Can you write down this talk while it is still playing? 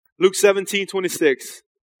Luke 17:26.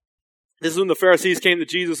 This is when the Pharisees came to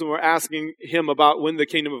Jesus and were asking him about when the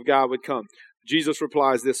kingdom of God would come. Jesus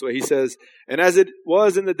replies this way. He says, "And as it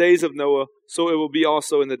was in the days of Noah, so it will be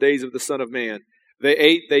also in the days of the Son of Man. They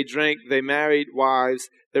ate, they drank, they married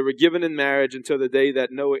wives. They were given in marriage until the day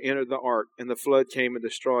that Noah entered the ark, and the flood came and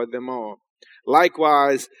destroyed them all.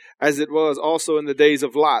 Likewise, as it was also in the days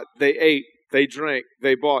of Lot, they ate, they drank,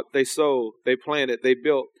 they bought, they sold, they planted, they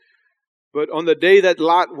built. But on the day that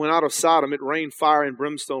Lot went out of Sodom, it rained fire and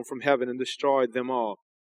brimstone from heaven and destroyed them all.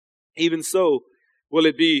 Even so will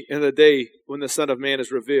it be in the day when the Son of Man is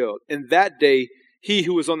revealed. In that day, he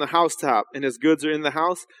who is on the housetop and his goods are in the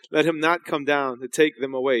house, let him not come down to take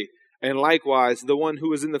them away. And likewise, the one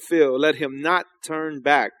who is in the field, let him not turn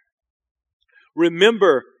back.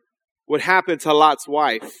 Remember what happened to Lot's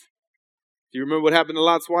wife." Do you remember what happened to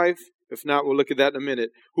Lot's wife? If not, we'll look at that in a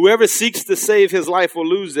minute. "Whoever seeks to save his life will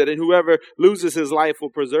lose it, and whoever loses his life will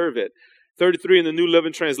preserve it." 33 in the New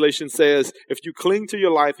Living Translation says, "If you cling to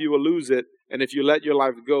your life, you will lose it, and if you let your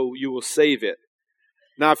life go, you will save it."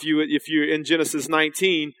 Now, if you're in Genesis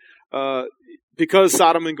 19, because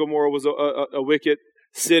Sodom and Gomorrah was a wicked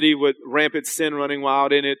city with rampant sin running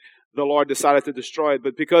wild in it, the Lord decided to destroy it.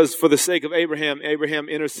 But because for the sake of Abraham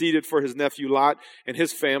interceded for his nephew Lot and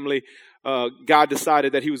his family, God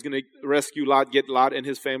decided that he was going to rescue Lot, get Lot and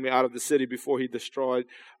his family out of the city before he destroyed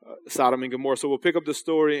Sodom and Gomorrah. So we'll pick up the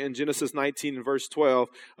story in Genesis 19 and verse 12,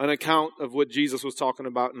 an account of what Jesus was talking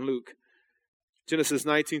about in Luke. Genesis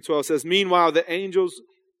 19:12 says, "Meanwhile, the angels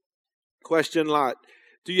questioned Lot.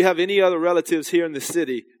 'Do you have any other relatives here in the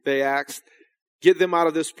city?' they asked. 'Get them out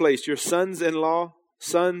of this place, your sons-in-law,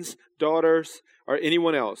 sons, daughters, or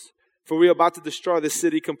anyone else. For we are about to destroy this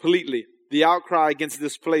city completely. The outcry against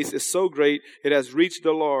this place is so great, it has reached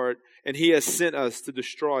the Lord, and he has sent us to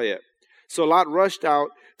destroy it.' So Lot rushed out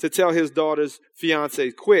to tell his daughter's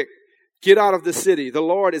fiancé, 'Quick, get out of the city. The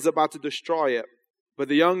Lord is about to destroy it.' But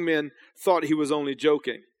the young men thought he was only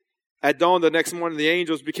joking. At dawn the next morning, the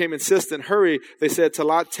angels became insistent. 'Hurry,' they said to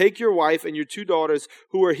Lot, 'take your wife and your 2 daughters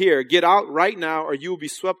who are here. Get out right now, or you will be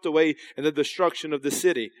swept away in the destruction of the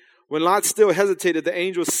city.' When Lot still hesitated, the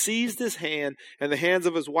angel seized his hand and the hands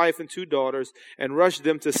of his wife and 2 daughters and rushed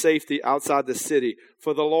them to safety outside the city,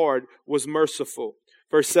 for the Lord was merciful."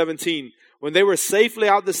 Verse 17, "When they were safely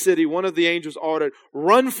out the city, one of the angels ordered,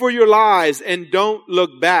 'Run for your lives and don't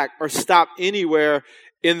look back or stop anywhere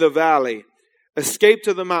in the valley. Escape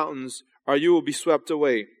to the mountains, or you will be swept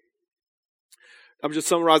away.'" I'm just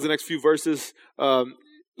summarizing the next few verses.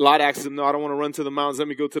 Lot asks him, "No, I don't want to run to the mountains. Let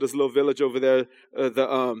me go to this little village over there."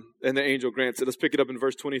 And the angel grants it. Let's pick it up in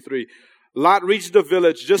verse 23. "Lot reached the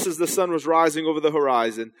village just as the sun was rising over the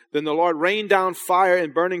horizon. Then the Lord rained down fire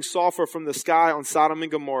and burning sulfur from the sky on Sodom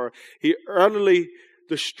and Gomorrah. He utterly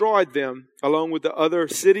destroyed them along with the other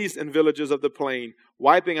cities and villages of the plain,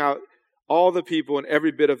 wiping out all the people and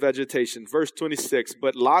every bit of vegetation." Verse 26,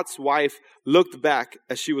 "But Lot's wife looked back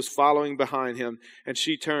as she was following behind him, and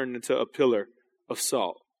she turned into a pillar of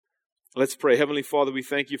salt." Let's pray. Heavenly Father, we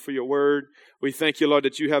thank you for your word. We thank you, Lord,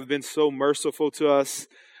 that you have been so merciful to us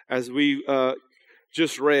as we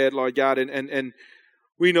just read, Lord God, and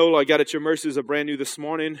we know, Lord God, that your mercies are brand new this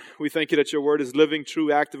morning. We thank you that your word is living,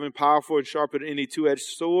 true, active, and powerful, and sharper than any two-edged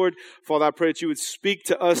sword. Father, I pray that you would speak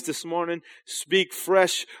to us this morning. Speak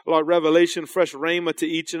fresh, Lord, revelation, fresh rhema to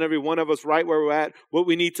each and every one of us right where we're at, what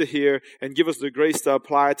we need to hear, and give us the grace to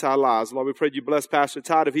apply it to our lives. Lord, we pray you bless Pastor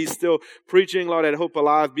Todd. If he's still preaching, Lord, at Hope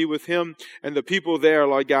Alive, be with him and the people there,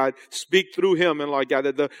 Lord God. Speak through him, and Lord God,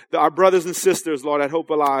 that our brothers and sisters, Lord, at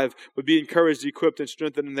Hope Alive would be encouraged, equipped, and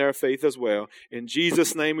strengthened in their faith as well. In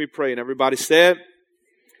Jesus' name we pray. And everybody said,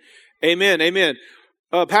 amen, amen.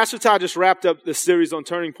 Pastor Todd just wrapped up the series on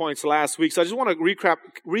turning points last week. So I just want to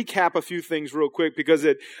recap a few things real quick, because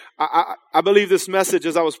I believe this message,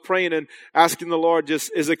 as I was praying and asking the Lord,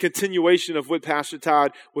 just is a continuation of what Pastor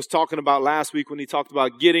Todd was talking about last week when he talked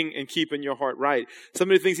about getting and keeping your heart right.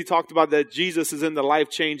 Some of the things he talked about, that Jesus is in the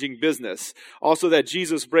life-changing business. Also that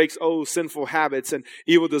Jesus breaks old sinful habits and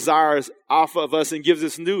evil desires off of us and gives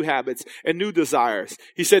us new habits and new desires.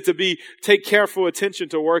 He said to take careful attention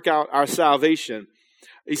to work out our salvation.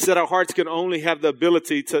 He said our hearts can only have the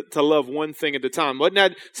ability to love one thing at a time. Wasn't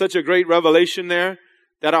that such a great revelation there?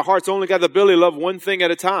 That our hearts only got the ability to love one thing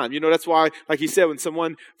at a time. You know, that's why, like he said, when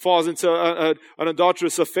someone falls into an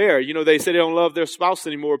adulterous affair, you know, they say they don't love their spouse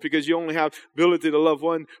anymore because you only have ability to love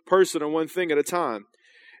one person or one thing at a time.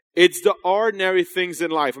 It's the ordinary things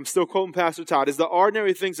in life. I'm still quoting Pastor Todd. It's the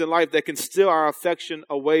ordinary things in life that can steal our affection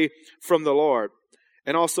away from the Lord.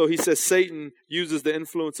 And also he says Satan uses the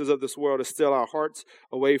influences of this world to steal our hearts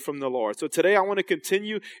away from the Lord. So today I want to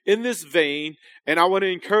continue in this vein, and I want to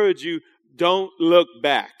encourage you, don't look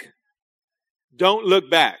back. Don't look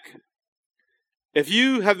back. If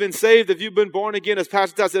you have been saved, if you've been born again, as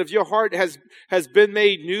Pastor Todd said, if your heart has been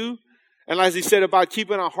made new, and as he said about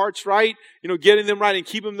keeping our hearts right, getting them right and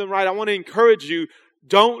keeping them right, I want to encourage you,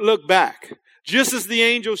 don't look back. Just as the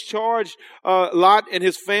angels charged Lot and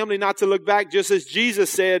his family not to look back, just as Jesus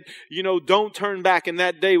said, don't turn back in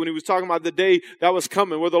that day when he was talking about the day that was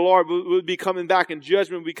coming, where the Lord would be coming back and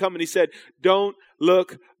judgment would be coming. He said, don't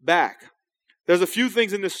look back. There's a few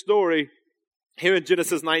things in this story here in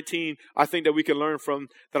Genesis 19, I think that we can learn from,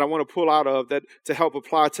 that I want to pull out of, that to help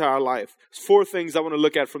apply to our life. 4 things I want to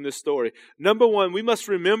look at from this story. Number 1, we must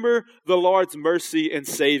remember the Lord's mercy in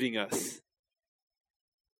saving us.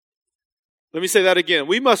 Let me say that again.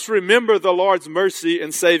 We must remember the Lord's mercy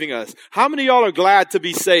in saving us. How many of y'all are glad to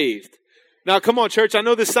be saved? Now, come on, church. I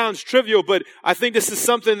know this sounds trivial, but I think this is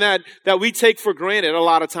something that we take for granted a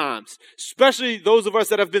lot of times, especially those of us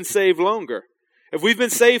that have been saved longer. If we've been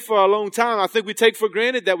saved for a long time, I think we take for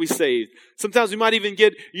granted that we saved. Sometimes we might even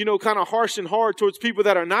get, kind of harsh and hard towards people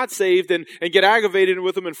that are not saved and get aggravated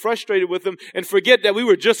with them and frustrated with them and forget that we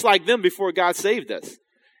were just like them before God saved us.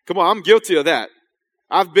 Come on, I'm guilty of that.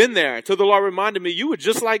 I've been there until the Lord reminded me, you were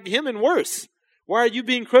just like him and worse. Why are you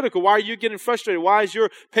being critical? Why are you getting frustrated? Why is your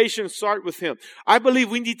patience start with him? I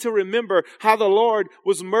believe we need to remember how the Lord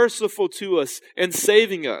was merciful to us in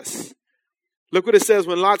saving us. Look what it says.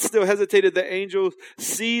 When Lot still hesitated, the angel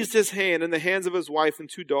seized his hand and the hands of his wife and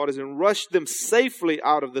 2 daughters and rushed them safely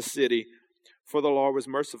out of the city, for the Lord was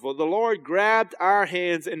merciful. The Lord grabbed our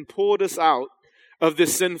hands and pulled us out of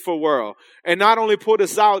this sinful world. And not only pulled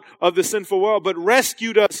us out of the sinful world, but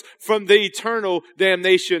rescued us from the eternal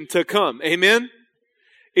damnation to come. Amen?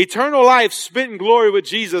 Eternal life spent in glory with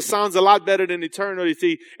Jesus sounds a lot better than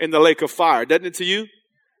eternity in the lake of fire, doesn't it to you?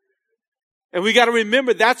 And we got to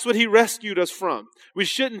remember that's what he rescued us from. We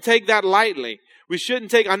shouldn't take that lightly. We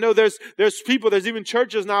shouldn't take, I know there's people, there's even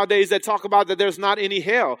churches nowadays that talk about that there's not any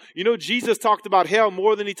hell. Jesus talked about hell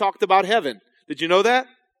more than he talked about heaven. Did you know that?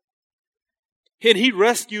 And he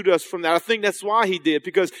rescued us from that. I think that's why he did,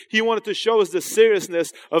 because he wanted to show us the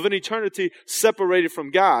seriousness of an eternity separated from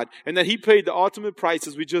God, and that he paid the ultimate price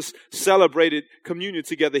as we just celebrated communion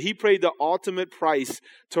together. He paid the ultimate price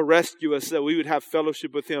to rescue us so that we would have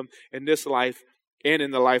fellowship with him in this life and in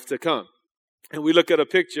the life to come. And we look at a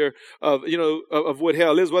picture of, of what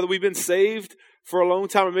hell is, whether we've been saved for a long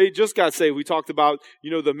time or maybe just got saved. We talked about,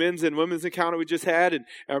 the men's and women's encounter we just had,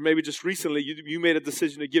 or maybe just recently you made a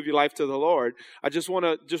decision to give your life to the Lord. I just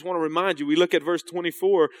want to remind you, we look at verse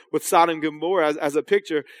 24 with Sodom and Gomorrah as a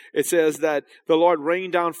picture. It says that the Lord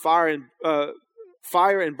rained down fire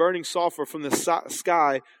and burning sulfur from the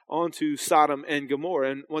sky onto Sodom and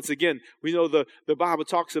Gomorrah. And once again, we know the Bible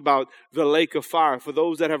talks about the lake of fire for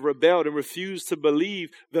those that have rebelled and refused to believe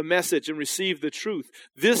the message and receive the truth.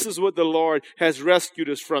 This is what the Lord has rescued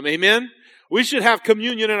us from. Amen? We should have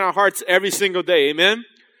communion in our hearts every single day. Amen?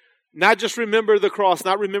 Not just remember the cross,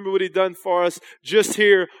 not remember what he done for us just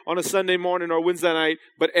here on a Sunday morning or Wednesday night,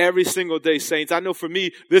 but every single day, saints. I know for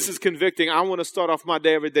me, this is convicting. I want to start off my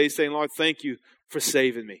day every day saying, Lord, thank you for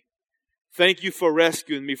saving me. Thank you for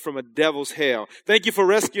rescuing me from a devil's hell. Thank you for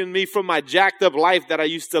rescuing me from my jacked up life that I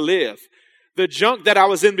used to live. The junk that I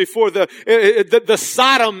was in before, the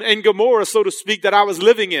Sodom and Gomorrah, so to speak, that I was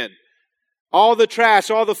living in. All the trash,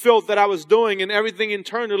 all the filth that I was doing and everything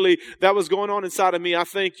internally that was going on inside of me. I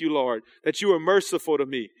thank you, Lord, that you were merciful to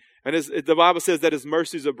me. And the Bible says that his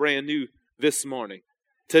mercies are brand new this morning,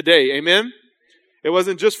 today. Amen? It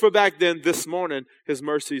wasn't just for back then. This morning, his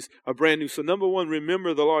mercies are brand new. So number 1,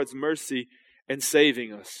 remember the Lord's mercy in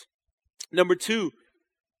saving us. Number 2,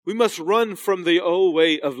 we must run from the old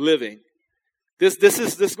way of living.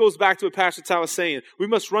 This goes back to what Pastor Ty was saying. We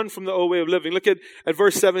must run from the old way of living. Look at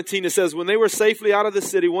verse 17. It says, when they were safely out of the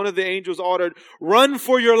city, one of the angels ordered, run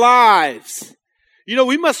for your lives.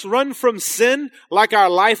 We must run from sin like our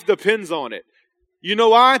life depends on it. You know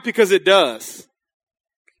why? Because it does.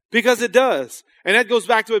 Because it does. And that goes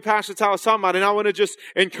back to what Pastor Ty was talking about. And I want to just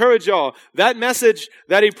encourage y'all. That message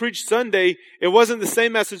that he preached Sunday, it wasn't the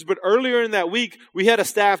same message, but earlier in that week, we had a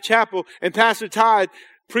staff chapel, and Pastor Ty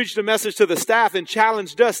preached a message to the staff and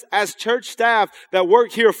challenged us as church staff that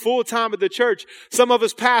work here full time at the church. Some of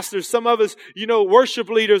us pastors, some of us, worship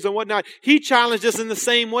leaders and whatnot. He challenged us in the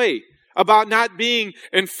same way about not being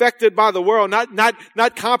infected by the world,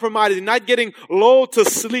 not compromising, not getting lulled to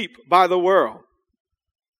sleep by the world.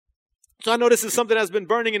 So I know this is something that's been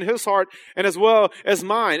burning in his heart and as well as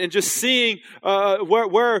mine. And just seeing where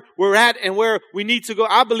we're at and where we need to go.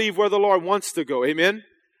 I believe where the Lord wants to go. Amen.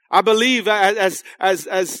 I believe as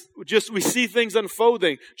just we see things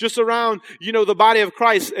unfolding just around, the body of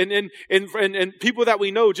Christ and people that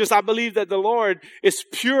we know. Just I believe that the Lord is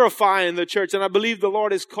purifying the church, and I believe the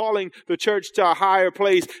Lord is calling the church to a higher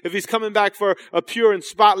place. If He's coming back for a pure and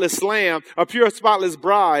spotless lamb, a pure and spotless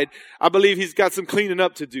bride, I believe He's got some cleaning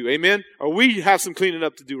up to do. Amen? Or we have some cleaning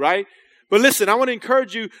up to do, right? But listen, I want to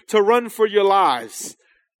encourage you to run for your lives,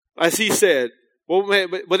 as He said. Well,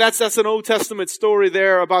 but that's an Old Testament story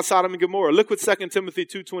there about Sodom and Gomorrah. Look what 2 Timothy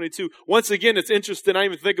 2:22. Once again, it's interesting. I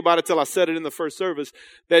didn't even think about it till I said it in the first service.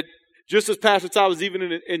 That just as Pastor Todd was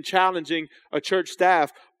even in challenging a church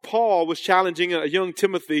staff, Paul was challenging a young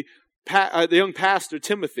the young pastor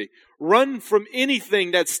Timothy. Run from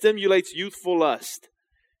anything that stimulates youthful lust.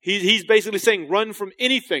 He's basically saying run from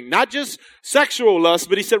anything, not just sexual lust,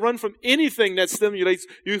 but he said run from anything that stimulates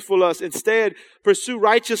youthful lust. Instead, pursue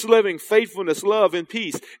righteous living, faithfulness, love, and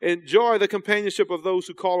peace. Enjoy the companionship of those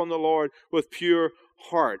who call on the Lord with pure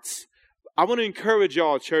hearts. I want to encourage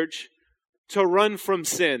y'all, church, to run from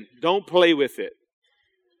sin. Don't play with it.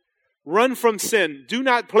 Run from sin. Do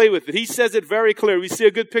not play with it. He says it very clear. We see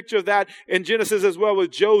a good picture of that in Genesis as well with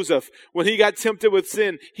Joseph. When he got tempted with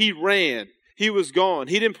sin, he ran. He was gone.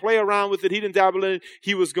 He didn't play around with it. He didn't dabble in it.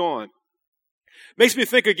 He was gone. Makes me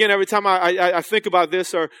think again every time I think about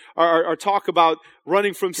this or talk about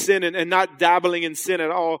running from sin and not dabbling in sin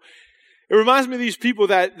at all. It reminds me of these people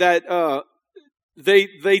that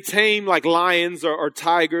they tame like lions or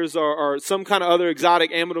tigers or some kind of other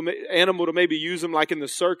exotic animal to maybe use them like in the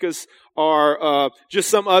circus or just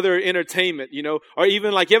some other entertainment, or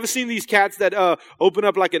even like, you ever seen these cats that open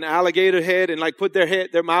up like an alligator head and like put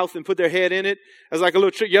their mouth and put their head in it as like a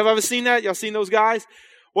little trick? You ever seen that? Y'all seen those guys?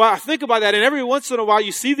 Well, I think about that, and every once in a while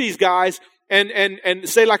you see these guys and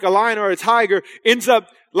say like a lion or a tiger ends up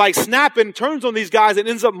like snapping, turns on these guys and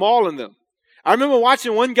ends up mauling them. I remember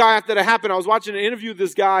watching one guy after that happened. I was watching an interview with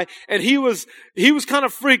this guy, and he was kind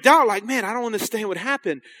of freaked out, like, man, I don't understand what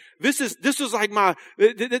happened. This was like my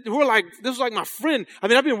friend. I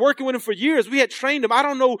mean, I've been working with him for years. We had trained him. I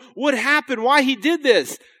don't know what happened, why he did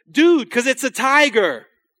this. Dude, because it's a tiger.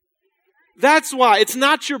 That's why. It's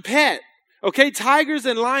not your pet. Okay, tigers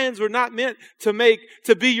and lions were not meant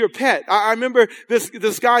to be your pet. I remember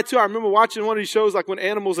this guy too. I remember watching one of these shows like when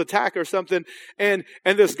animals attack or something, and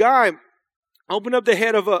this guy opened up the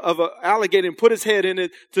head of a alligator and put his head in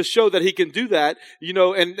it to show that he can do that,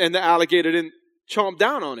 and the alligator didn't chomp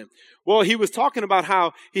down on him. Well, he was talking about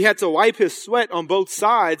how he had to wipe his sweat on both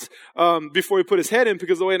sides before he put his head in,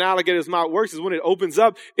 because the way an alligator's mouth works is when it opens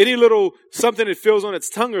up, any little something it feels on its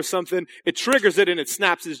tongue or something, it triggers it and it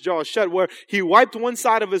snaps his jaw shut. Where he wiped one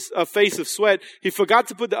side of his face of sweat, he forgot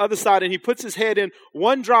to put the other side, and he puts his head in.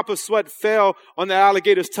 One drop of sweat fell on the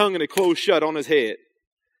alligator's tongue and it closed shut on his head.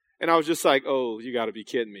 And I was just like, oh, you got to be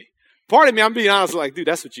kidding me. Part of me, I'm being honest, like, dude,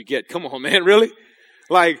 that's what you get. Come on, man, really?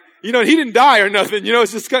 Like, he didn't die or nothing.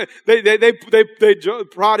 It's just kind of, they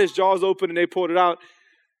pried his jaws open and they pulled it out.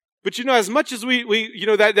 But as much as we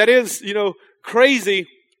that is, crazy,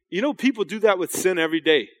 people do that with sin every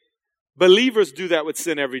day. Believers do that with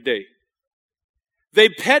sin every day. They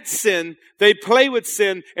pet sin, they play with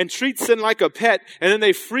sin and treat sin like a pet, and then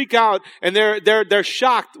they freak out and they're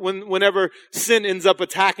shocked whenever sin ends up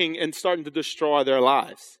attacking and starting to destroy their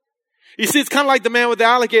lives. You see, it's kind of like the man with the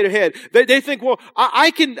alligator head. They think, well,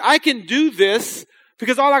 I can do this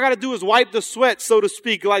because all I got to do is wipe the sweat, so to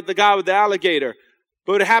speak, like the guy with the alligator.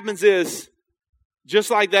 But what happens is, just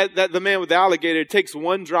like that the man with the alligator, it takes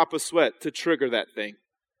one drop of sweat to trigger that thing.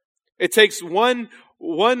 It takes one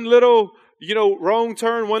little wrong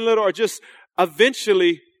turn, or just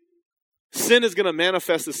eventually sin is going to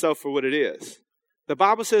manifest itself for what it is. The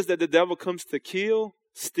Bible says that the devil comes to kill,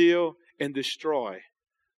 steal, and destroy.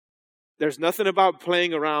 There's nothing about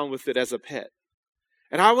playing around with it as a pet.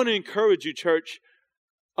 And I want to encourage you, church,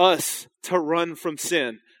 us to run from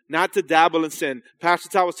sin, not to dabble in sin. Pastor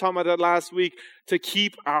Todd was talking about that last week, to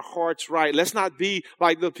keep our hearts right. Let's not be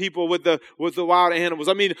like the people with the wild animals.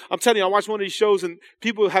 I mean, I'm telling you, I watched one of these shows and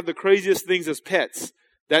people have the craziest things as pets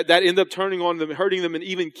that end up turning on them, hurting them, and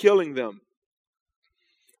even killing them.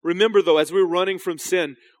 Remember though, as we're running from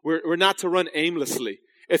sin, we're not to run aimlessly.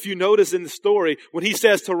 If you notice in the story, when he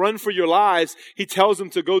says to run for your lives, he tells them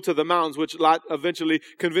to go to the mountains, which Lot eventually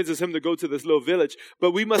convinces him to go to this little village.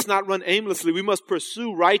 But we must not run aimlessly. We must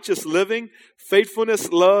pursue righteous living,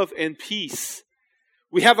 faithfulness, love, and peace.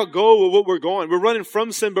 We have a goal of what we're going. We're running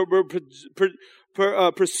from sin, but we're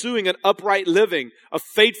pursuing an upright living, a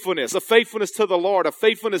faithfulness to the Lord, a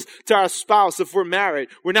faithfulness to our spouse if we're married.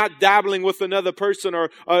 We're not dabbling with another person or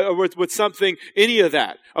with something, any of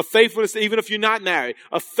that. A faithfulness, even if you're not married,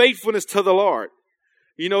 a faithfulness to the Lord.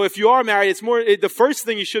 You know, if you are married, the first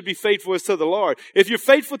thing you should be faithful is to the Lord. If you're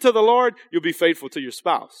faithful to the Lord, you'll be faithful to your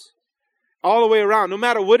spouse. All the way around, no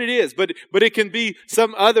matter what it is. But it can be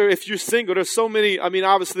some other, if you're single, there's so many,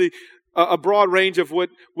 obviously, a broad range of what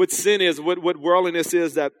sin is, what worldliness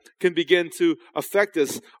is that can begin to affect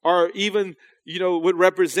us, or even, what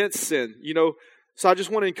represents sin, So I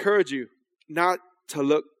just want to encourage you not to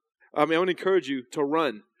look, I want to encourage you to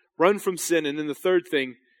run from sin. And then the third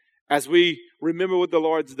thing, as we remember what the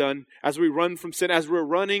Lord's done, as we run from sin, as we're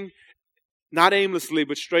running, not aimlessly,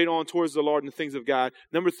 but straight on towards the Lord and the things of God.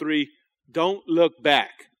 Number 3, don't look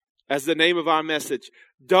back. As the name of our message.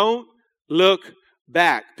 Don't look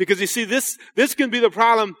back. Because you see, this can be the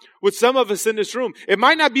problem with some of us in this room. It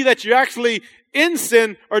might not be that you're actually in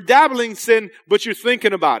sin or dabbling in sin, but you're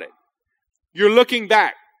thinking about it. You're looking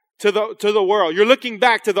back to the world. You're looking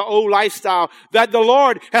back to the old lifestyle that the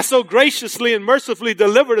Lord has so graciously and mercifully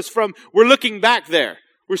delivered us from. We're looking back there.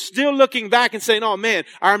 We're still looking back and saying, oh man,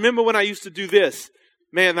 I remember when I used to do this.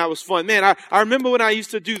 Man, that was fun. Man, I remember when I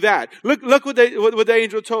used to do that. Look what the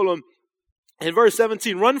angel told him in verse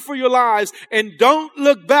 17. Run for your lives and don't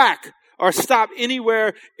look back or stop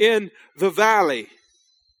anywhere in the valley.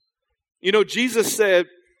 Jesus said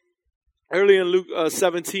early in Luke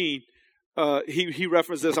 17, he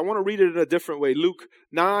referenced this. I want to read it in a different way. Luke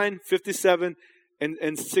 9:57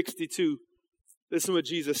 and 62. Listen what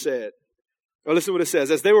Jesus said. Or listen what it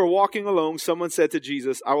says. As they were walking along, someone said to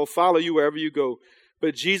Jesus, I will follow you wherever you go.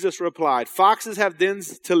 But Jesus replied, foxes have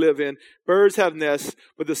dens to live in, birds have nests,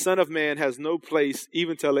 but the Son of Man has no place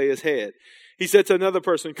even to lay his head. He said to another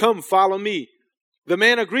person, come, follow me. The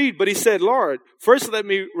man agreed, but he said, Lord, first let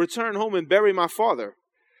me return home and bury my father.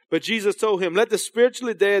 But Jesus told him, let the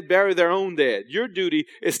spiritually dead bury their own dead. Your duty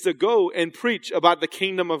is to go and preach about the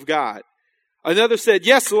kingdom of God. Another said,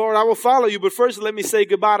 yes, Lord, I will follow you, but first let me say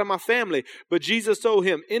goodbye to my family. But Jesus told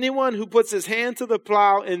him, anyone who puts his hand to the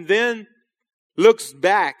plow and then looks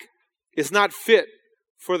back is not fit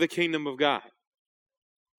for the kingdom of God.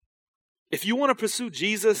 If you want to pursue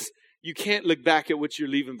Jesus, you can't look back at what you're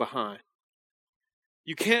leaving behind.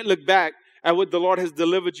 You can't look back at what the Lord has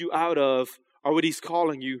delivered you out of or what he's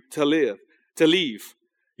calling you to leave.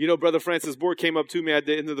 Brother Francis Board came up to me at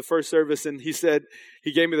the end of the first service and he said,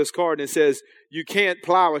 he gave me this card and it says, you can't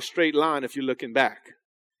plow a straight line if you're looking back.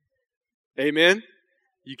 Amen?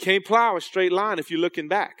 You can't plow a straight line if you're looking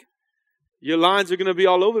back. Your lines are going to be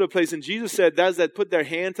all over the place. And Jesus said, those that put their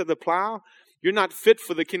hand to the plow, you're not fit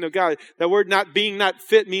for the kingdom of God. That word not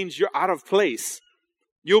fit means you're out of place.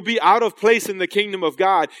 You'll be out of place in the kingdom of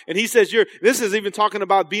God. And he says, this is even talking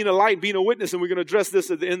about being a light, being a witness. And we're going to address this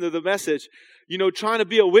at the end of the message. Trying to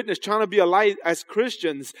be a witness, trying to be a light as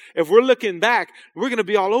Christians. If we're looking back, we're going to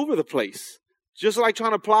be all over the place. Just like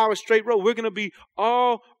trying to plow a straight road, we're going to be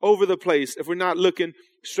all over the place if we're not looking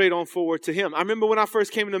straight on forward to him. I remember when I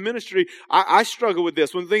first came into ministry, I struggled with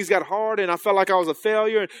this. When things got hard and I felt like I was a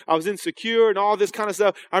failure and I was insecure and all this kind of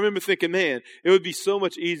stuff, I remember thinking, man, it would be so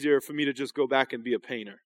much easier for me to just go back and be a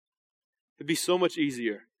painter. It'd be so much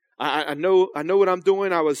easier. I know what I'm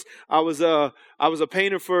doing. I was a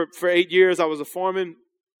painter for 8 years. I was a foreman,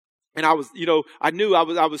 and I knew I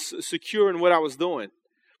was secure in what I was doing.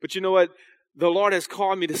 But you know what? The Lord has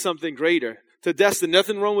called me to something greater, to destiny.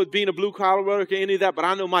 Nothing wrong with being a blue collar worker or any of that, but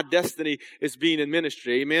I know my destiny is being in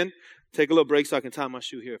ministry. Amen. Take a little break so I can tie my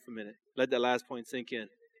shoe here for a minute. Let that last point sink in.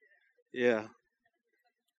 Yeah.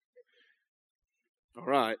 All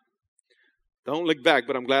right. Don't look back,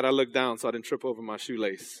 but I'm glad I looked down so I didn't trip over my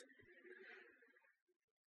shoelace.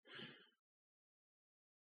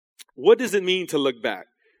 What does it mean to look back?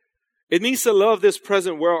 It means to love this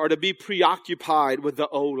present world or to be preoccupied with the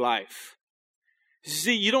old life.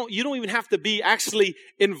 See, you don't even have to be actually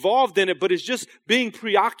involved in it, but it's just being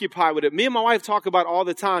preoccupied with it. Me and my wife talk about all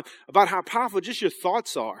the time about how powerful just your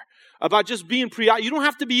thoughts are, about just being preoccupied. You don't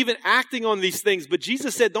have to be even acting on these things, but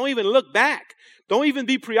Jesus said, don't even look back. Don't even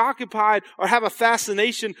be preoccupied or have a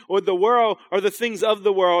fascination with the world or the things of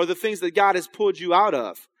the world or the things that God has pulled you out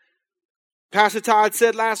of. Pastor Todd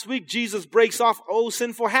said last week, Jesus breaks off old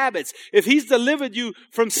sinful habits. If he's delivered you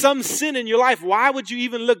from some sin in your life, why would you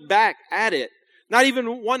even look back at it? Not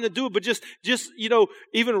even wanting to do it, but just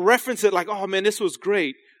even reference it like, oh man, this was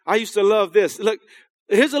great. I used to love this. Look,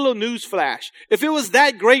 here's a little news flash. If it was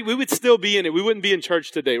that great, we would still be in it. We wouldn't be in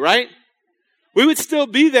church today, right? We would still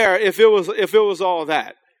be there if it was all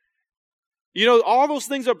that. You know, all those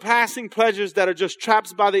things are passing pleasures that are just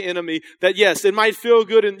traps by the enemy. That yes, it might feel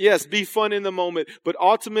good and yes, be fun in the moment, but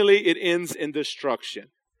ultimately it ends in destruction.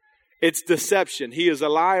 It's deception. He is a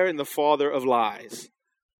liar and the father of lies.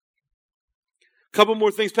 A couple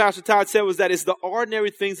more things Pastor Todd said was that it's the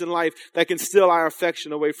ordinary things in life that can steal our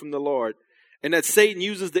affection away from the Lord. And that Satan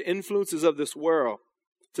uses the influences of this world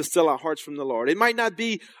to steal our hearts from the Lord. It might not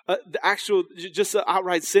be the actual, just an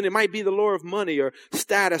outright sin. It might be the lure of money or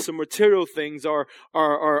status or material things or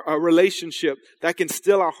a relationship that can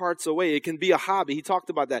steal our hearts away. It can be a hobby. He talked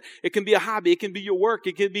about that. It can be a hobby. It can be your work.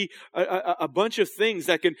 It can be a bunch of things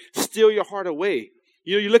that can steal your heart away.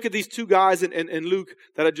 You know, you look at these two guys in Luke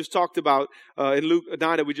that I just talked about, in Luke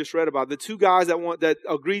 9 that we just read about. The two guys that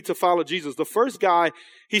agreed to follow Jesus. The first guy,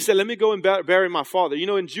 he said, let me go and bury my father. You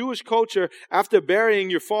know, in Jewish culture, after burying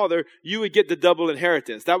your father, you would get the double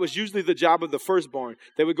inheritance. That was usually the job of the firstborn.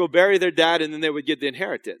 They would go bury their dad and then they would get the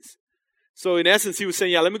inheritance. So in essence, he was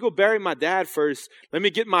saying, yeah, let me go bury my dad first. Let me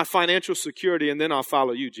get my financial security and then I'll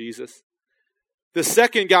follow you, Jesus. The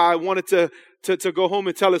second guy wanted to go home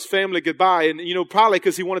and tell his family goodbye. And, you know, probably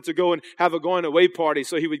because he wanted to go and have a going away party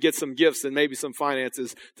so he would get some gifts and maybe some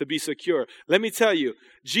finances to be secure. Let me tell you,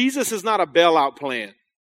 Jesus is not a bailout plan.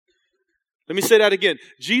 Let me say that again.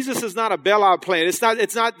 Jesus is not a bailout plan. It's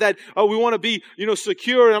not that, oh, we want to be, you know,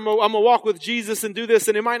 secure and I'm going to walk with Jesus and do this.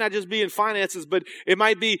 And it might not just be in finances, but it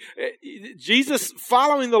might be Jesus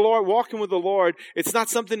following the Lord, walking with the Lord. It's not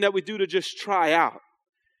something that we do to just try out.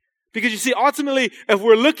 Because you see, ultimately, if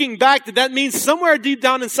we're looking back, that means somewhere deep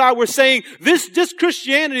down inside we're saying, this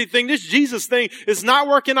Christianity thing, this Jesus thing is not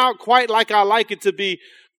working out quite like I like it to be.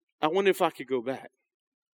 I wonder if I could go back.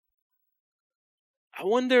 I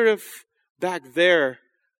wonder if back there,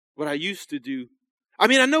 what I used to do. I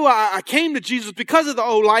mean, I know I came to Jesus because of the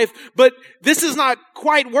old life, but this is not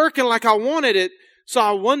quite working like I wanted it. So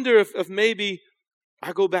I wonder if maybe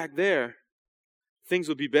I go back there, things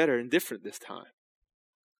will be better and different this time.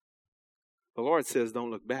 The Lord says,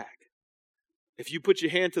 don't look back. If you put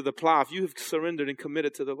your hand to the plow, if you have surrendered and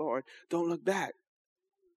committed to the Lord, don't look back.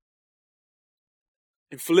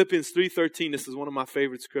 In Philippians 3:13, this is one of my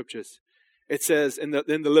favorite scriptures. It says in the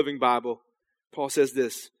Living Bible, Paul says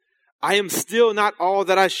this, I am still not all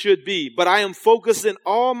that I should be, but I am focusing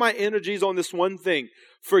all my energies on this one thing,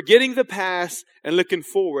 forgetting the past and looking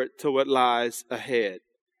forward to what lies ahead.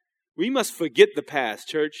 We must forget the past,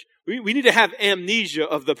 church. We need to have amnesia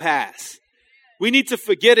of the past. We need to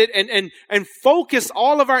forget it and focus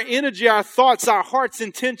all of our energy, our thoughts, our heart's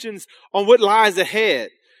intentions on what lies ahead.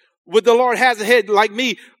 What the Lord has ahead, like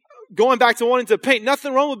me, going back to wanting to paint.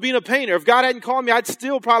 Nothing wrong with being a painter. If God hadn't called me, I'd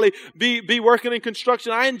still probably be working in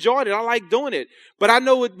construction. I enjoyed it. I like doing it. But I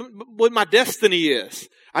know what my destiny is.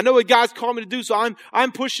 I know what God's called me to do, so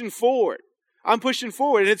I'm pushing forward. I'm pushing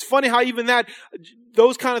forward. And it's funny how even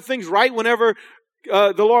those kind of things, right whenever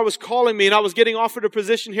the Lord was calling me and I was getting offered a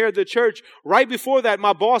position here at the church. Right before that,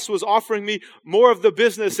 my boss was offering me more of the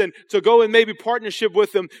business and to go in maybe partnership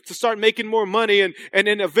with him to start making more money and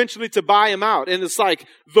then eventually to buy him out. And it's like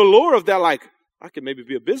the lure of that, like, I could maybe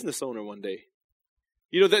be a business owner one day.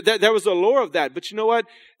 You know, there was a lure of that. But you know what?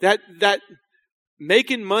 That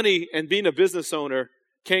making money and being a business owner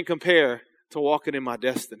can't compare to walking in my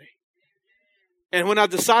destiny. And when I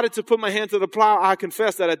decided to put my hand to the plow, I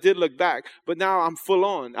confess that I did look back. But now I'm full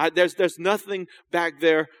on. There's nothing back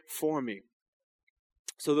there for me.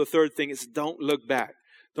 So the third thing is don't look back.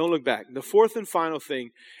 Don't look back. The fourth and final thing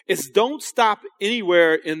is don't stop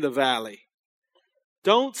anywhere in the valley.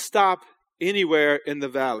 Don't stop anywhere in the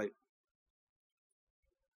valley.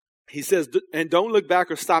 He says, and don't look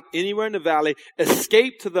back or stop anywhere in the valley.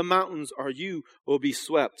 Escape to the mountains or you will be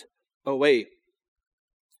swept away.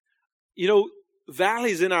 You know,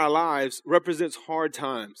 valleys in our lives represents hard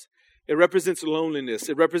times. It represents loneliness.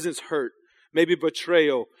 It represents hurt, maybe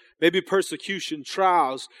betrayal, maybe persecution,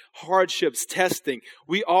 trials, hardships, testing.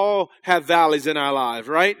 We all have valleys in our lives,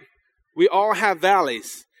 right? We all have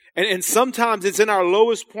valleys. And sometimes it's in our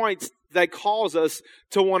lowest points that cause us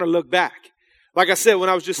to want to look back. Like I said, when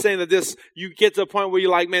I was just saying that you get to a point where you're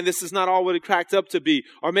like, man, this is not all what it cracked up to be.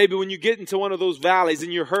 Or maybe when you get into one of those valleys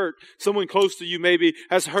and you're hurt, someone close to you maybe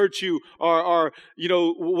has hurt you or you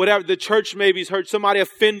know, whatever, the church maybe has hurt, somebody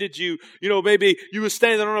offended you. You know, maybe you were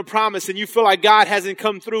standing on a promise and you feel like God hasn't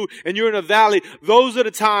come through and you're in a valley. Those are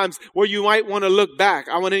the times where you might want to look back.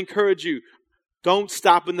 I want to encourage you. Don't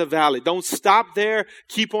stop in the valley. Don't stop there.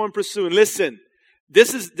 Keep on pursuing. Listen.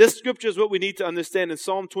 This scripture is what we need to understand in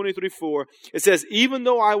Psalm 23:4. It says, even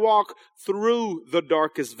though I walk through the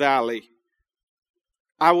darkest valley,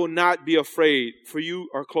 I will not be afraid, for you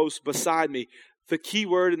are close beside me. The key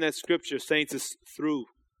word in that scripture, saints, is through.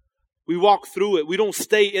 We walk through it. We don't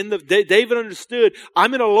stay in the... David understood,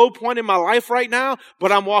 I'm in a low point in my life right now,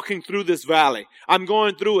 but I'm walking through this valley. I'm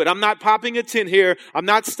going through it. I'm not popping a tent here. I'm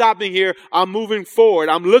not stopping here. I'm moving forward.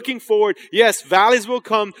 I'm looking forward. Yes, valleys will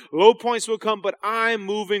come. Low points will come, but I'm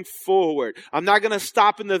moving forward. I'm not going to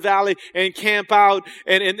stop in the valley and camp out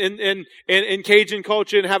and in Cajun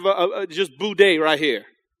culture and have a just boudet right here.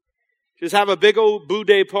 Just have a big old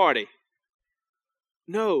boudet party.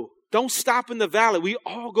 No. Don't stop in the valley. We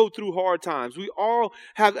all go through hard times. We all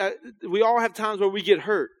have times where we get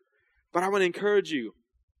hurt. But I want to encourage you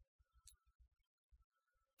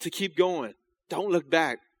to keep going. Don't look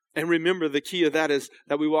back. And remember, the key of that is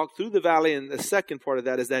that we walk through the valley. And the second part of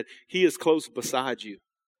that is that He is close beside you.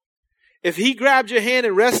 If He grabbed your hand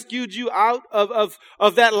and rescued you out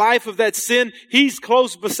of that life, of that sin, He's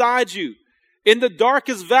close beside you. In the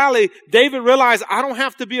darkest valley, David realized, I don't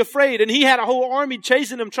have to be afraid. And he had a whole army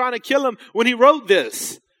chasing him, trying to kill him when he wrote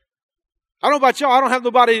this. I don't know about y'all. I don't have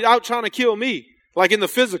nobody out trying to kill me, like in the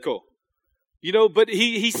physical. You know, but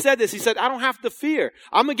he said this. He said, I don't have to fear.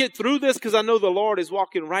 I'm going to get through this because I know the Lord is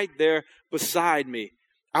walking right there beside me.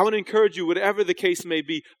 I want to encourage you, whatever the case may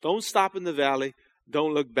be, don't stop in the valley.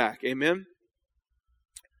 Don't look back. Amen?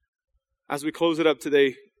 As we close it up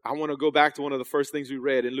today, I want to go back to one of the first things we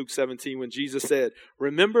read in Luke 17 when Jesus said,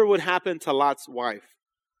 remember what happened to Lot's wife.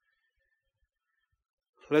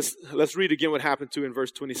 Let's read again what happened to in verse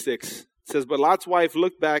 26. It says, but Lot's wife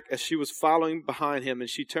looked back as she was following behind him, and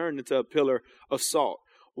she turned into a pillar of salt.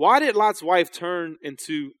 Why did Lot's wife turn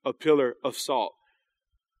into a pillar of salt?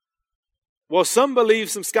 Well, some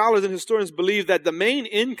scholars and historians believe that the main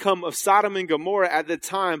income of Sodom and Gomorrah at the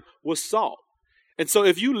time was salt. And so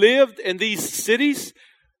if you lived in these cities,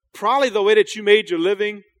 probably the way that you made your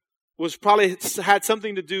living was probably had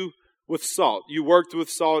something to do with salt. You worked with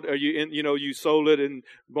salt, or you sold it and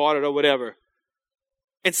bought it or whatever.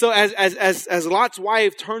 And so as Lot's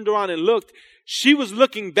wife turned around and looked, she was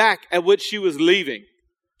looking back at what she was leaving.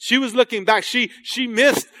 She was looking back. She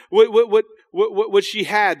missed what she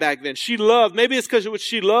had back then. She loved, maybe it's because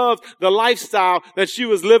she loved the lifestyle that she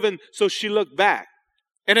was living, so she looked back.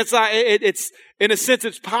 And it's in a sense,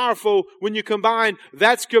 it's powerful when you combine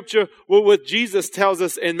that scripture with what Jesus tells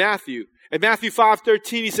us in Matthew. In Matthew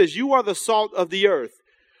 5:13, He says, you are the salt of the earth.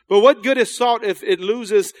 But what good is salt if it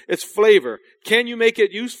loses its flavor? Can you make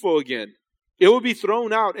it useful again? It will be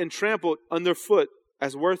thrown out and trampled underfoot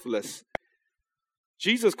as worthless.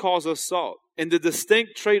 Jesus calls us salt. And the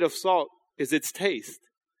distinct trait of salt is its taste.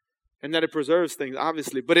 And that it preserves things,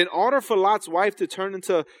 obviously. But in order for Lot's wife to turn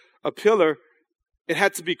into a pillar, it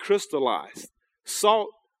had to be crystallized. Salt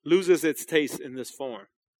loses its taste in this form.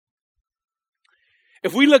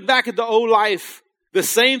 If we look back at the old life, the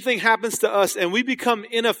same thing happens to us, and we become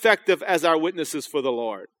ineffective as our witnesses for the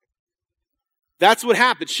Lord. That's what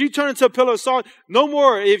happened. She turned into a pillar of salt. No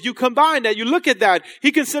more. If you combine that, you look at that,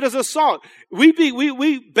 He considers us salt. We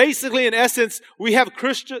basically, in essence, we have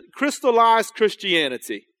crystallized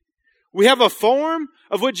Christianity. We have a form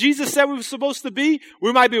of what Jesus said we were supposed to be.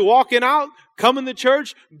 We might be walking out, coming to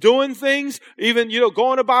church, doing things, even,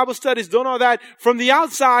 going to Bible studies, doing all that. From the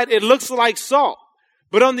outside, it looks like salt.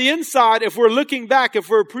 But on the inside, if we're looking back, if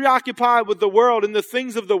we're preoccupied with the world and the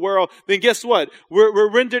things of the world, then guess what?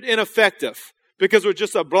 We're rendered ineffective because we're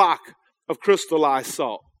just a block of crystallized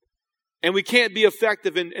salt. And we can't be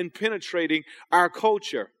effective in penetrating our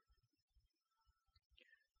culture.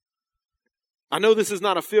 I know this is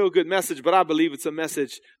not a feel-good message, but I believe it's a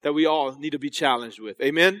message that we all need to be challenged with.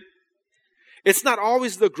 Amen? It's not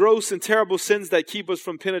always the gross and terrible sins that keep us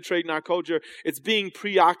from penetrating our culture. It's being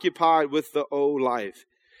preoccupied with the old life.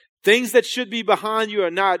 Things that should be behind you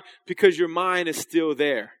are not, because your mind is still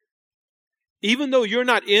there. Even though you're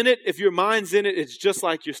not in it, if your mind's in it, it's just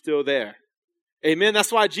like you're still there. Amen.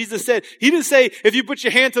 That's why Jesus said, He didn't say if you put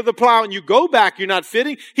your hand to the plow and you go back, you're not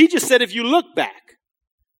fitting. He just said if you look back.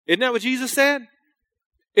 Isn't that what Jesus said?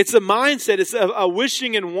 It's a mindset. It's a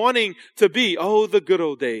wishing and wanting to be, oh, the good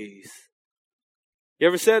old days. You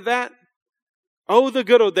ever said that? Oh, the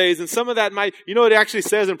good old days. And some of that might, it actually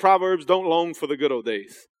says in Proverbs, don't long for the good old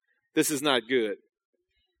days. This is not good.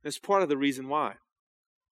 That's part of the reason why.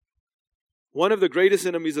 One of the greatest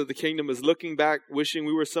enemies of the kingdom is looking back, wishing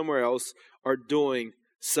we were somewhere else, or doing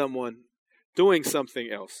something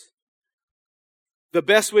else. The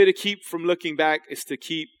best way to keep from looking back is to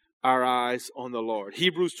keep our eyes on the Lord.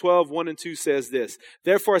 Hebrews 12:1-2 says this,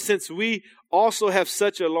 therefore, since we also have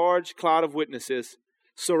such a large cloud of witnesses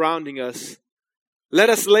surrounding us, let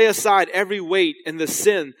us lay aside every weight and the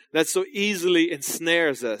sin that so easily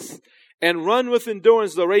ensnares us, and run with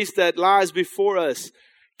endurance the race that lies before us,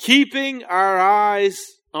 keeping our eyes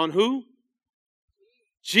on who?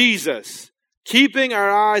 Jesus. Keeping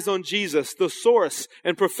our eyes on Jesus, the source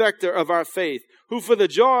and perfecter of our faith, who for the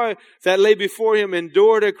joy that lay before him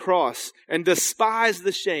endured a cross and despised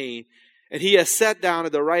the shame, and he has sat down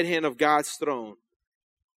at the right hand of God's throne.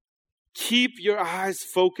 Keep your eyes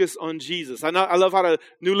focused on Jesus. I love how the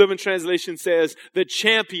New Living Translation says, the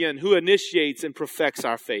champion who initiates and perfects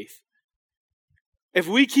our faith. If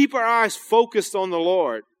we keep our eyes focused on the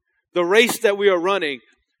Lord, the race that we are running,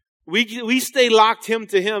 we stay locked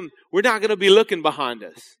to him, we're not going to be looking behind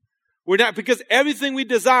us. We're not, because everything we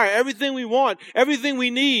desire, everything we want, everything we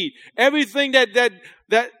need, everything that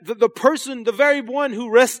the person, the very one who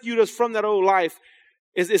rescued us from that old life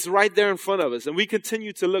is right there in front of us. And we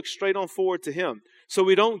continue to look straight on forward to him. So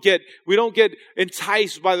we don't get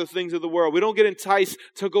enticed by the things of the world. We don't get enticed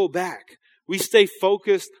to go back. We stay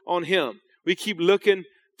focused on him. We keep looking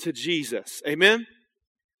to Jesus. Amen?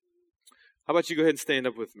 How about you go ahead and stand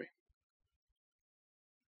up with me?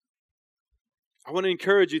 I want to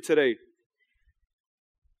encourage you today.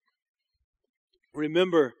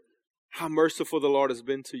 Remember how merciful the Lord has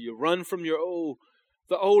been to you. Run from the old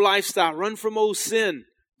lifestyle. Run from old sin.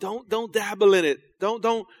 Don't dabble in it.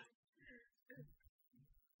 Don't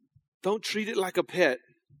treat it like a pet.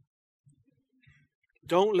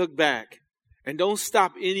 Don't look back. And don't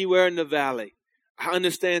stop anywhere in the valley. I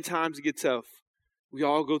understand times get tough. We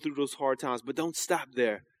all go through those hard times, but don't stop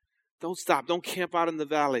there. Don't stop. Don't camp out in the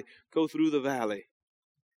valley. Go through the valley.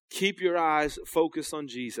 Keep your eyes focused on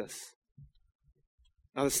Jesus.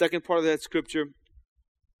 Now, the second part of that scripture,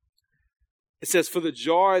 it says, for the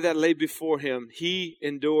joy that lay before him, he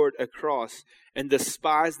endured a cross and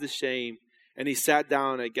despised the shame, and he sat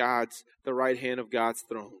down at the right hand of God's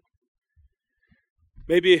throne.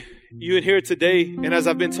 Maybe you in here today, and as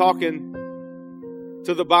I've been talking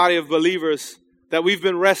to the body of believers, that we've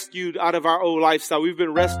been rescued out of our old lifestyle. We've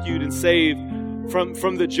been rescued and saved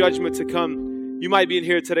from the judgment to come. You might be in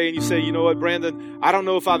here today and you say, you know what, Brandon, I don't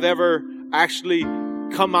know if I've ever actually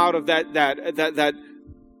come out of that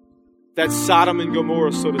Sodom and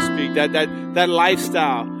Gomorrah, so to speak, that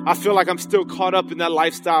lifestyle. I feel like I'm still caught up in that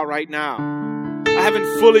lifestyle right now. I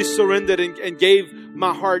haven't fully surrendered and gave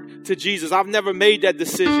my heart to Jesus. I've never made that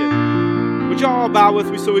decision. Would y'all bow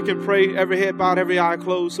with me so we can pray? Every head bowed, every eye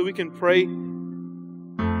closed, so we can pray.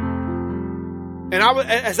 And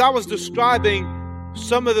as I was describing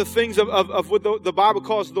some of the things of what the Bible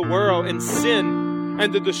calls the world and sin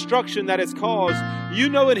and the destruction that it's caused, you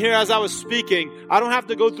know in here as I was speaking, I don't have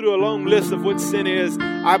to go through a long list of what sin is.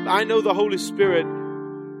 I know the Holy Spirit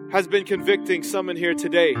has been convicting some in here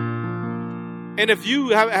today. And if you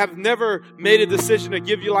have never made a decision to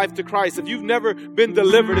give your life to Christ, if you've never been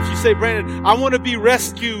delivered, if you say, Brandon, I want to be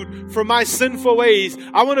rescued from my sinful ways.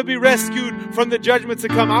 I want to be rescued from the judgment to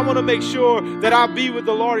come. I want to make sure that I'll be with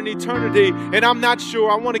the Lord in eternity. And I'm not sure.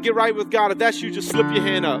 I want to get right with God. If that's you, just slip your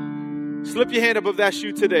hand up. Slip your hand up if that's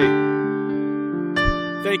you today.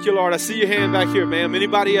 Thank you, Lord. I see your hand back here, ma'am.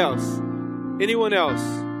 Anybody else? Anyone else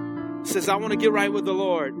says, I want to get right with the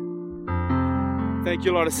Lord. Thank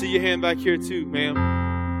you, Lord. I see your hand back here too,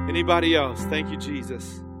 ma'am. Anybody else? Thank you,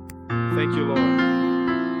 Jesus. Thank you,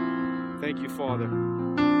 Lord. Thank you, Father.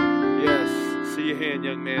 Yes. See your hand,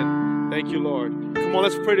 young man. Thank you, Lord. Come on,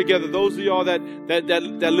 let's pray together. Those of y'all that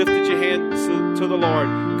lifted your hand to the Lord.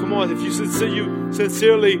 Come on, if you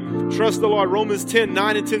sincerely trust the Lord. Romans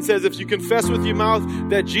 10:9-10 says, if you confess with your mouth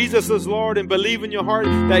that Jesus is Lord and believe in your heart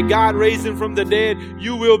that God raised him from the dead,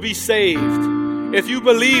 you will be saved. If you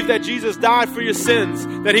believe that Jesus died for your sins,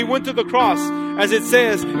 that he went to the cross, as it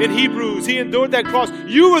says in Hebrews, he endured that cross.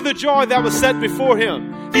 You were the joy that was set before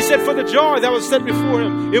him. He said for the joy that was set before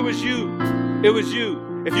him, it was you. It was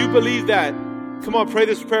you. If you believe that, come on, pray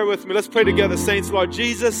this prayer with me. Let's pray together, saints. Lord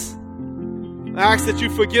Jesus, I ask that you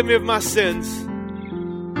forgive me of my sins.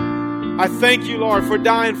 I thank you, Lord, for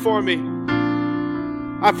dying for me.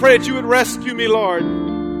 I pray that you would rescue me, Lord.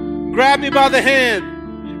 Grab me by the hand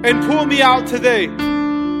and pull me out today.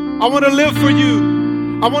 I want to live for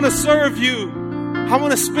you. I want to serve you. I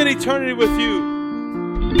want to spend eternity with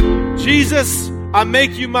you. Jesus, I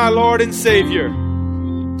make you my Lord and Savior.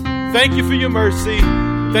 Thank you for your mercy.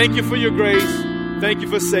 Thank you for your grace. Thank you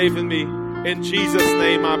for saving me. In Jesus'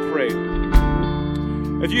 name I pray.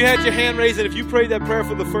 If you had your hand raised and if you prayed that prayer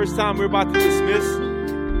for the first time, we're about to dismiss.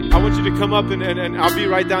 I want you to come up and I'll be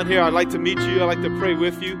right down here. I'd like to meet you. I'd like to pray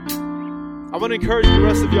with you. I want to encourage the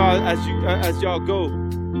rest of y'all as y'all go.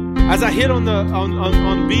 As I hit on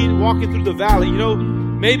walking through the valley, you know,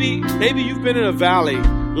 maybe you've been in a valley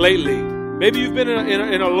lately. Maybe you've been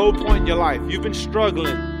in a low point in your life. You've been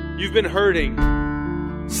struggling. You've been hurting.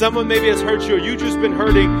 someone maybe has hurt you, or you just been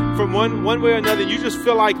hurting from one way or another. You just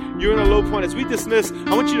feel like you're in a low point. As we dismiss,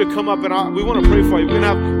 I want you to come up and we want to pray for you. We're going to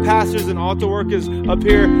have pastors and altar workers up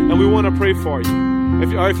here, and we want to pray for you.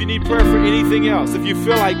 If you need prayer for anything else, if you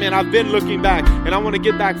feel like, man, I've been looking back and I want to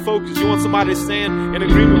get back focused, you want somebody to stand in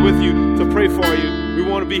agreement with you to pray for you, we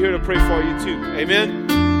want to be here to pray for you too. Amen?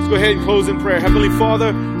 Let's go ahead and close in prayer. Heavenly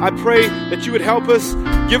Father, I pray that you would help us.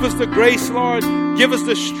 Give us the grace, Lord. Give us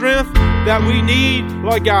the strength that we need,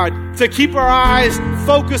 Lord God, to keep our eyes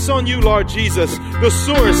focused on you, Lord Jesus, the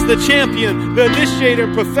source, the champion, the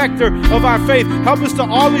initiator, perfecter of our faith. Help us to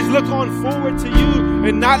always look on forward to you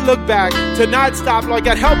and not look back, to not stop, Lord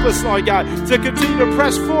God. Help us, Lord God, to continue to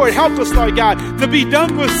press forward. Help us, Lord God, to be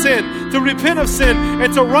done with sin, to repent of sin,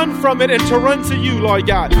 and to run from it and to run to you, Lord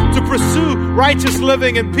God, to pursue righteous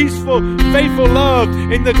living and peaceful, faithful love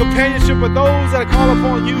in the companionship of those that call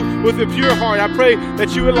upon you with a pure heart. I pray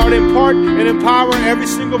that you would, Lord, impart and empower every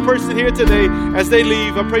single person here today as they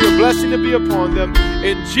leave. I pray your blessing to be upon them.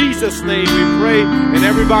 In Jesus' name we pray. And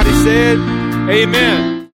everybody said, amen.